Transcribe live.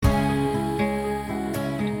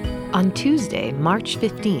On Tuesday, March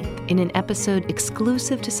 15th, in an episode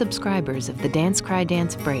exclusive to subscribers of the Dance Cry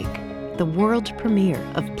Dance Break, the world premiere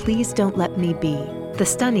of Please Don't Let Me Be, the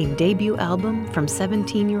stunning debut album from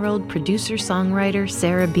 17-year-old producer-songwriter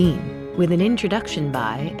Sarah Bean, with an introduction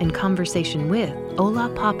by and conversation with Hola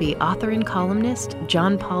Papi author and columnist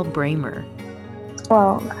John Paul Bramer.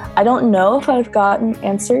 Well, I don't know if I've gotten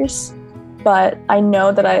answers, but I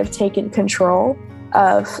know that I've taken control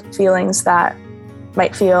of feelings that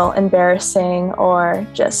might feel embarrassing or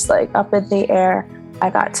just like up in the air. I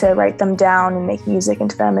got to write them down and make music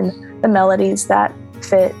into them and the melodies that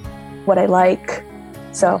fit what I like.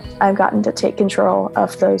 So I've gotten to take control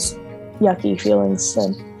of those yucky feelings,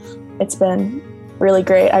 and it's been really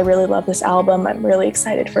great. I really love this album. I'm really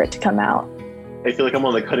excited for it to come out. I feel like I'm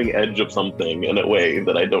on the cutting edge of something in a way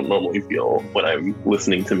that I don't normally feel when I'm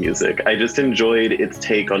listening to music. I just enjoyed its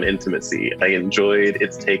take on intimacy. I enjoyed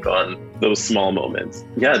its take on those small moments.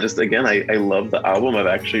 Yeah, just again, I love the album. I've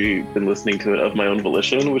actually been listening to it of my own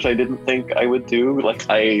volition, which I didn't think I would do. Like,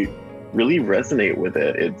 I really resonate with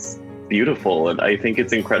it. It's beautiful. And I think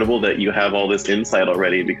it's incredible that you have all this insight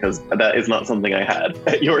already, because that is not something I had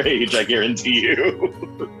at your age, I guarantee you.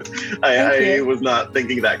 I was not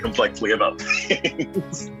thinking that complexly about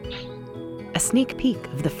things. A sneak peek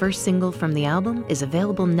of the first single from the album is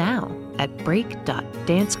available now at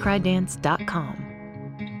break.dancecrydance.com.